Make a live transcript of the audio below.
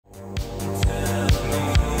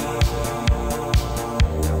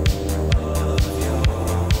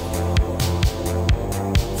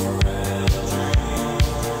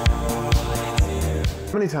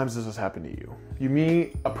times does this happen to you? You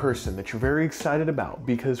meet a person that you're very excited about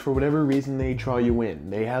because for whatever reason they draw you in.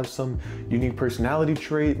 They have some unique personality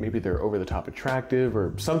trait, maybe they're over the top attractive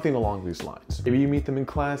or something along these lines. Maybe you meet them in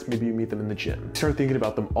class, maybe you meet them in the gym. You start thinking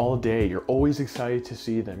about them all day, you're always excited to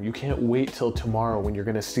see them. You can't wait till tomorrow when you're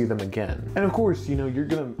gonna see them again. And of course, you know, you're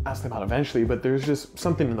gonna ask them out eventually, but there's just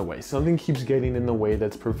something in the way. Something keeps getting in the way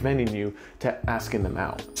that's preventing you to asking them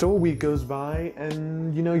out. So a week goes by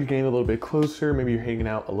and you know, you're getting a little bit closer, maybe you're hanging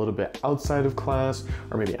out a little bit outside of class,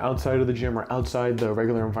 or maybe outside of the gym or outside the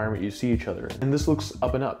regular environment you see each other in. And this looks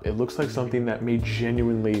up and up. It looks like something that may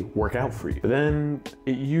genuinely work out for you. But then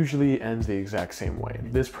it usually ends the exact same way.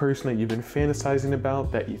 This person that you've been fantasizing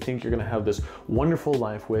about, that you think you're gonna have this wonderful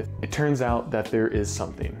life with, it turns out that there is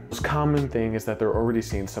something. The most common thing is that they're already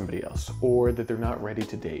seeing somebody else, or that they're not ready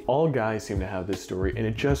to date. All guys seem to have this story, and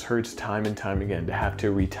it just hurts time and time again to have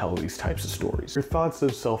to retell these types of stories. Your thoughts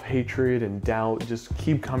of self-hatred and doubt just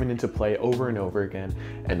keep coming into play over and over again,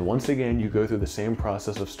 and once again you go through the same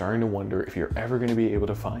process of starting to wonder if you're ever going to be able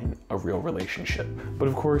to find a real relationship. But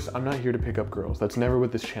of course, I'm not here to pick up girls. That's never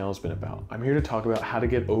what this channel has been about. I'm here to talk about how to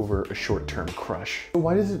get over a short-term crush. So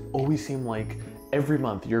why does it always seem like every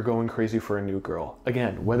month you're going crazy for a new girl?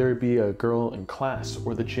 Again, whether it be a girl in class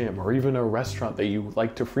or the gym or even a restaurant that you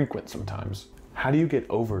like to frequent sometimes. How do you get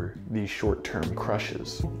over these short-term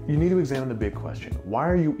crushes? You need to examine the big question. Why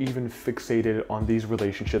are you even fixated on these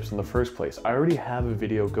relationships in the first place? I already have a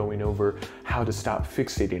video going over how to stop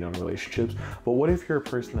fixating on relationships, but what if you're a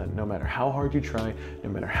person that no matter how hard you try, no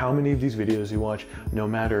matter how many of these videos you watch, no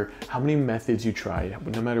matter how many methods you try,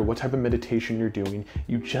 no matter what type of meditation you're doing,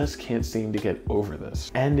 you just can't seem to get over this.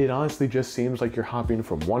 And it honestly just seems like you're hopping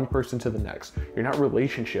from one person to the next. You're not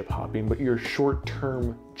relationship hopping, but you're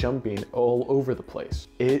short-term jumping all over the place.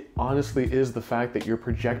 It honestly is the fact that you're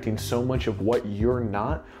projecting so much of what you're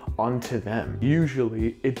not onto them.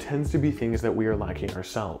 Usually, it tends to be things that we are lacking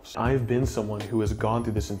ourselves. I've been someone who has gone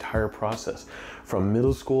through this entire process from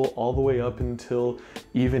middle school all the way up until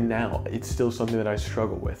even now. It's still something that I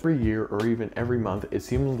struggle with. Every year or even every month, it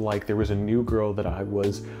seemed like there was a new girl that I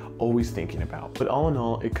was always thinking about. But all in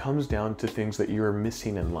all, it comes down to things that you are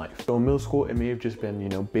missing in life. So in middle school, it may have just been, you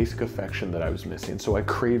know, basic affection that I was missing. So I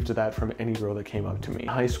craved that from any girl that came up to me. In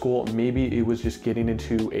high school, maybe it was just getting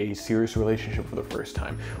into a serious relationship for the first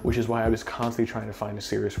time, which is why I was constantly trying to find a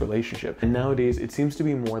serious relationship. And nowadays, it seems to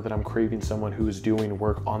be more that I'm craving someone who is doing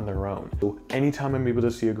work on their own. So anytime I'm able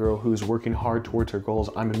to see a girl who's working hard towards her goals,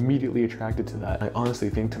 I'm immediately attracted to that. I honestly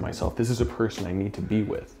think to myself, this is a person I need to be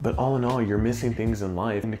with. But all in all, you're missing things in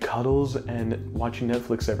life, and cuddles and watching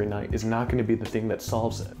Netflix every night is not going to be the thing that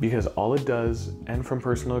solves it, because all it does, and from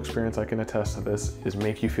personal experience I can attest to this, is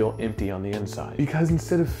make you feel empty on the inside. Because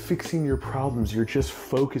instead of fixing your problems, you're just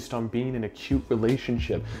focused on being in a cute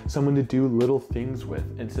relationship, someone to do little things with,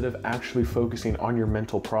 instead of actually focusing on your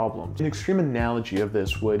mental problems. An extreme analogy of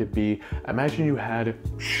this would be, imagine you had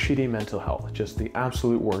shitty mental health, just the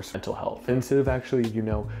absolute worst mental health. And instead of actually, you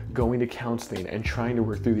know, going to counseling and trying to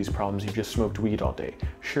work through these problems, you just smoked weed all day.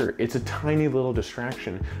 Sure, it's a tiny little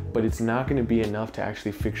distraction, but it's not going to be enough to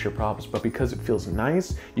actually fix your problems. But because it feels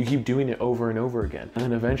nice, you keep doing it over and over again. And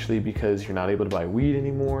then eventually, because you're not able to buy weed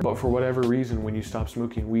anymore, but for whatever reason, when you stop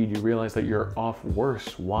smoking weed, you realize that you're off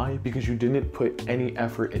worse. Why? Because you didn't put any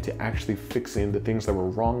effort into actually fixing the things that were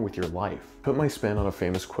wrong with your life. Put my spin on a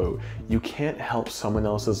famous quote: you can't help someone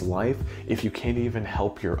else's life if you can't even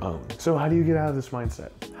help your own. So how do you get out of this mindset?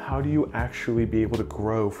 How do you actually be able to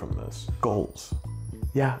grow from this? Goals.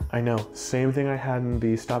 Yeah, I know. Same thing I had in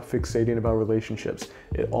the stop fixating about relationships.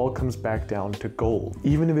 It all comes back down to goals.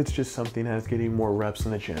 Even if it's just something as getting more reps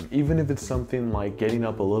in the gym, even if it's something like getting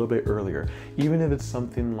up a little bit earlier, even if it's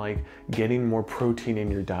something like getting more protein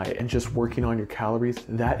in your diet and just working on your calories,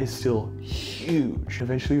 that is still huge.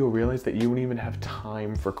 Eventually you'll realize that you don't even have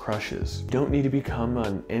time for crushes. You don't need to become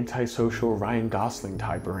an antisocial Ryan Gosling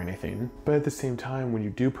type or anything. But at the same time, when you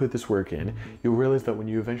do put this work in, you'll realize that when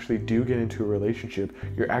you eventually do get into a relationship,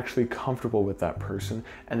 you're actually comfortable with that person,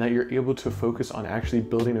 and that you're able to focus on actually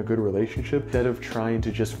building a good relationship instead of trying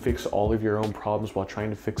to just fix all of your own problems while trying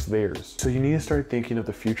to fix theirs. So you need to start thinking of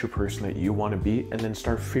the future person that you want to be, and then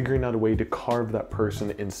start figuring out a way to carve that person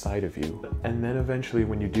inside of you. And then eventually,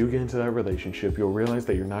 when you do get into that relationship, you'll realize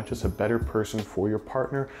that you're not just a better person for your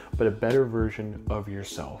partner, but a better version of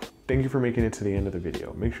yourself. Thank you for making it to the end of the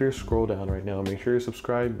video. Make sure to scroll down right now, make sure to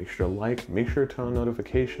subscribe, make sure to like, make sure to turn on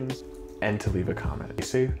notifications, and to leave a comment.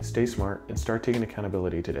 Stay safe, stay smart, and start taking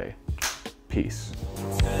accountability today. Peace.